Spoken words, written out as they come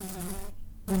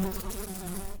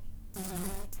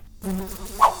Trust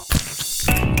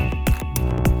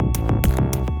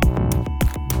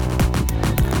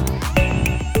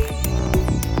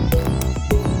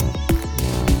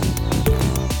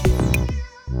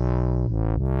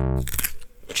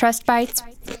Bites.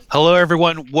 Hello,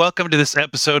 everyone. Welcome to this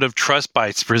episode of Trust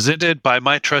Bites, presented by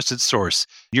My Trusted Source,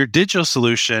 your digital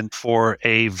solution for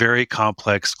a very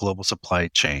complex global supply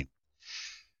chain.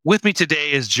 With me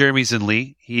today is Jeremy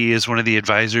Zenlea. He is one of the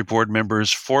advisory board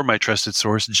members for My Trusted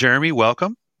Source. Jeremy,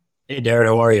 welcome. Hey, Darren,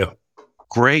 how are you?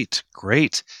 Great.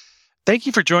 Thank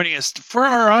you for joining us. For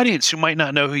our audience who might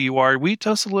not know who you are, will you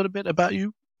tell us a little bit about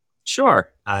you?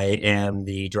 Sure. I am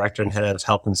the director and head of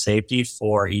health and safety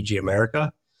for EG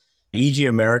America. EG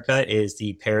America is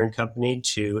the parent company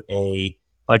to a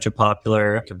bunch of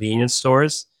popular convenience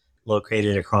stores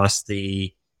located across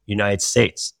the United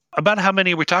States. About how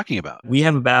many are we talking about? We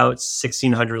have about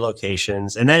 1,600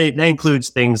 locations, and that includes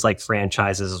things like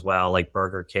franchises as well, like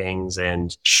Burger Kings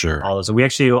and all those. We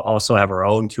actually also have our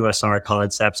own QSR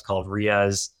concepts called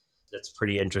RIAs. That's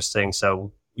pretty interesting.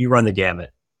 So we run the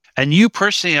gamut. And you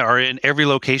personally are in every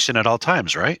location at all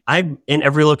times, right? I'm in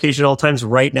every location at all times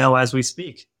right now as we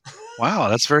speak. Wow,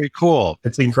 that's very cool.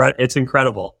 It's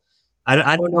incredible.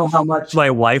 I don't know how much my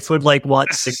wife would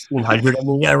want 1,600 of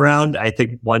me around. I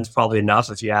think one's probably enough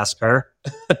if you ask her.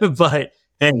 But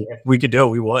hey, if we could do it,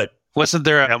 we would. Wasn't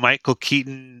there a Michael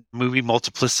Keaton movie,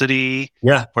 Multiplicity?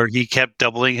 Yeah. Where he kept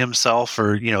doubling himself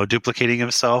or, duplicating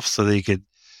himself so that he could,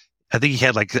 I think he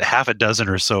had like half a dozen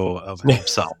or so of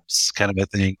himself, kind of a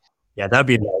thing. Yeah, that'd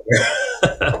be a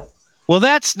nightmare. Well,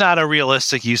 that's not a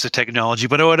realistic use of technology,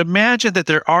 but I would imagine that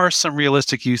there are some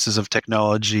realistic uses of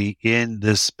technology in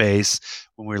this space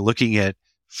when we're looking at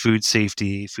food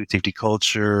safety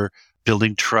culture,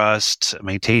 building trust,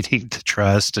 maintaining the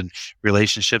trust and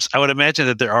relationships. I would imagine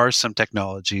that there are some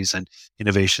technologies and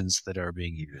innovations that are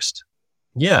being used.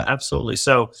 Yeah, absolutely.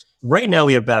 So right now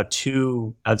we have about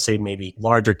two, I'd say maybe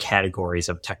larger categories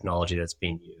of technology that's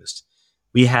being used.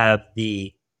 We have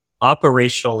the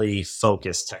operationally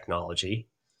focused technology.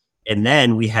 And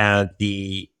then we have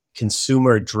the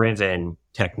consumer-driven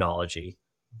technology.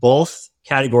 Both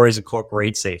categories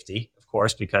incorporate safety, of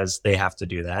course, because they have to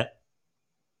do that.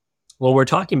 When we're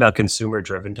talking about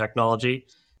consumer-driven technology,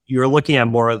 you're looking at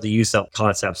more of the use of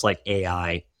concepts like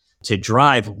AI to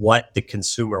drive what the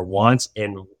consumer wants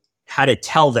and how to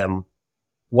tell them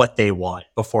what they want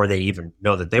before they even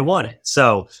know that they want it.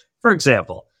 So, for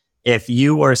example, if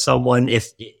you are someone,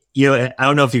 I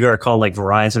don't know if you ever call like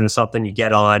Verizon or something, you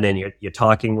get on and you're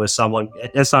talking with someone.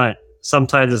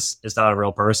 Sometimes it's not a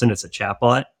real person, it's a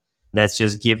chatbot that's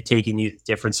just taking you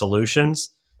different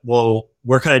solutions. Well,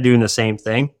 we're kind of doing the same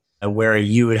thing where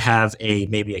you would have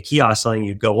maybe a kiosk selling,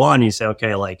 you'd go on and you say,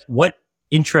 okay, like what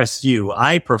interests you?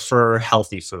 I prefer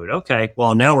healthy food. Okay,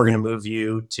 well, now we're going to move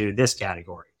you to this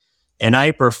category. And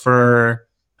I prefer,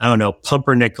 I don't know,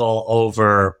 pumpernickel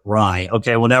over rye.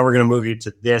 Okay, well, now we're going to move you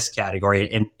to this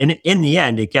category. And in the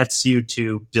end, it gets you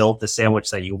to build the sandwich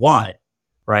that you want,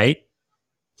 right?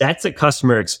 That's a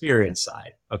customer experience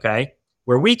side, okay?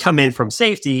 Where we come in from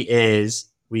safety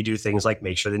is we do things like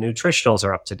make sure the nutritionals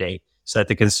are up to date so that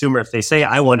the consumer, if they say,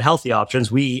 I want healthy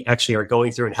options, we actually are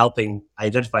going through and helping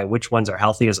identify which ones are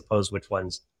healthy as opposed to which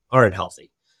ones aren't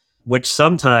healthy. Which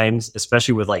sometimes,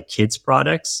 especially with like kids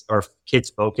products or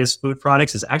kids focused food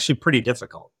products, is actually pretty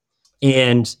difficult.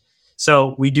 And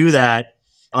so we do that.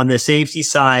 On the safety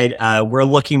side, we're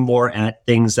looking more at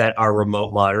things that are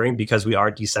remote monitoring because we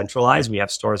are decentralized. We have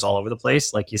stores all over the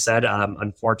place. Like you said,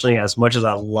 unfortunately, as much as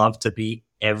I love to be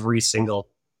every single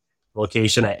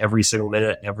location at every single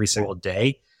minute, every single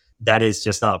day, that is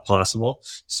just not possible.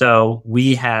 So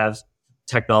we have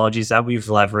technologies that we've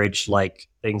leveraged, like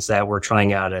things that we're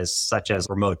trying out such as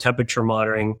remote temperature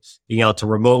monitoring, being able to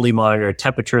remotely monitor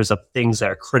temperatures of things that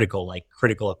are critical, like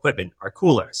critical equipment, our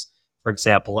coolers, for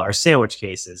example, our sandwich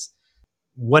cases,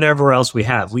 whatever else we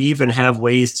have. We even have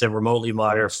ways to remotely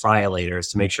monitor fryolators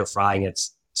to make sure frying at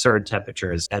certain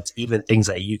temperatures. That's even things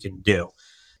that you can do.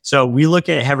 So we look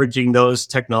at leveraging those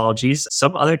technologies.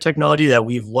 Some other technology that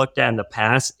we've looked at in the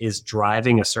past is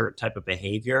driving a certain type of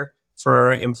behavior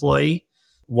for an employee.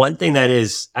 One thing that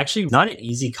is actually not an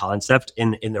easy concept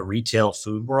in the retail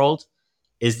food world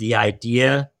is the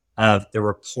idea of the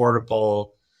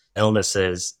reportable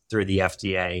illnesses through the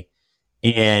FDA.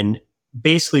 And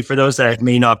basically, for those that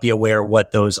may not be aware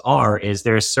what those are, is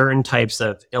there are certain types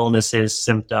of illnesses,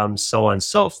 symptoms, so on and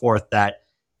so forth, that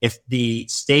if the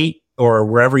state or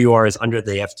wherever you are is under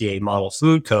the FDA model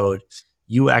food code,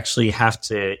 you actually have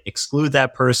to exclude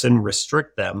that person,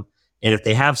 restrict them. And if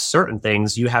they have certain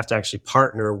things, you have to actually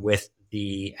partner with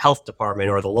the health department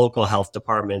or the local health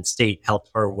department, state health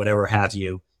or whatever have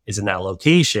you, is in that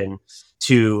location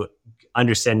to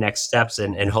understand next steps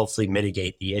and hopefully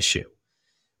mitigate the issue.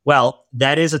 Well,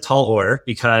 that is a tall order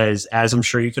because, as I'm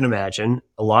sure you can imagine,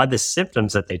 a lot of the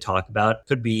symptoms that they talk about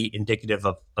could be indicative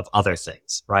of other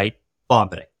things, right?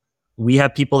 Vomiting. We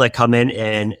have people that come in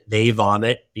and they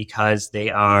vomit because they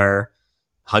are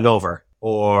hungover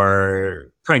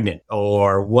or pregnant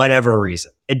or whatever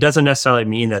reason. It doesn't necessarily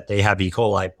mean that they have E.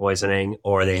 coli poisoning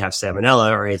or they have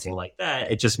salmonella or anything like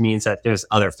that. It just means that there's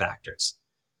other factors.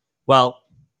 Well,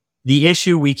 the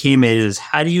issue we came in is,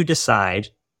 how do you decide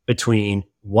between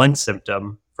one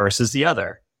symptom versus the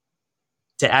other?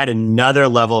 To add another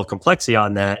level of complexity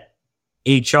on that,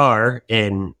 HR,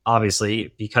 and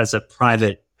obviously because of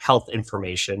private health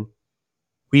information,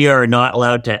 we are not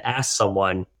allowed to ask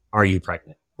someone, are you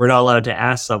pregnant? We're not allowed to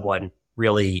ask someone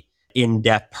really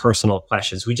in-depth personal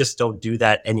questions. We just don't do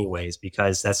that anyways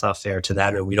because that's not fair to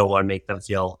them and we don't want to make them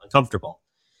feel uncomfortable.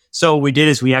 So what we did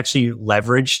is we actually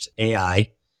leveraged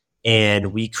AI and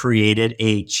we created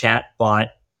a chatbot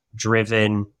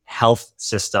driven health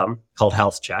system called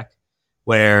Health Check,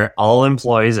 where all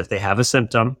employees, if they have a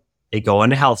symptom, they go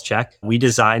into Health Check. We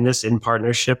designed this in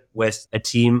partnership with a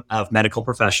team of medical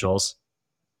professionals,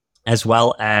 as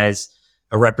well as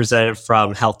a representative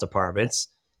from health departments.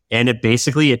 And it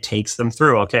takes them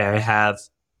through, okay, I have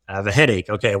a headache.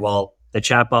 Okay, well, the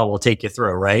chatbot will take you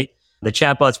through, right? The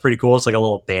chatbot's pretty cool. It's like a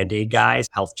little Band-Aid guy,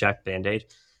 Health Check Band-Aid.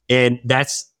 And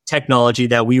that's technology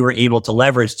that we were able to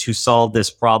leverage to solve this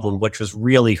problem, which was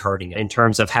really hurting in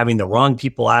terms of having the wrong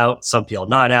people out, some people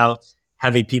not out,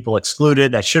 having people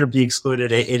excluded that shouldn't be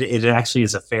excluded. It actually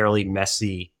is a fairly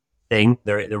messy thing,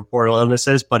 the reportable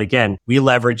illnesses. But again, we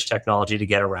leverage technology to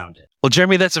get around it. Well,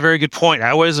 Jeremy, that's a very good point.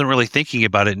 I wasn't really thinking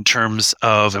about it in terms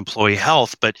of employee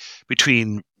health, but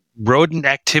between rodent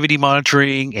activity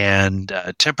monitoring and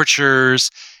temperatures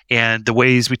and the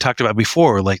ways we talked about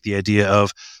before, like the idea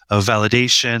of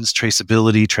validations,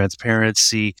 traceability,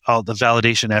 transparency, all the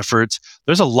validation efforts.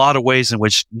 There's a lot of ways in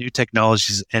which new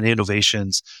technologies and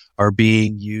innovations are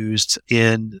being used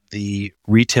in the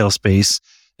retail space,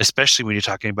 especially when you're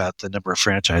talking about the number of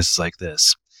franchises like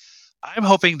this. I'm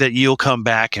hoping that you'll come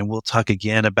back and we'll talk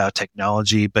again about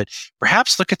technology, but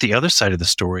perhaps look at the other side of the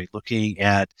story, looking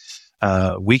at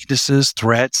weaknesses,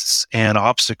 threats, and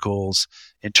obstacles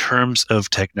in terms of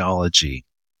technology.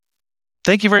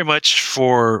 Thank you very much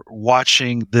for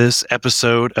watching this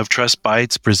episode of Trust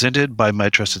Bites presented by My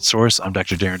Trusted Source. I'm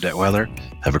Dr. Darren Detweiler.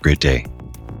 Have a great day.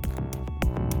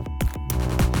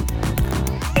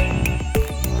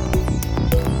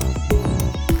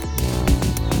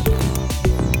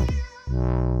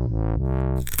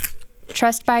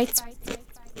 Trust Bites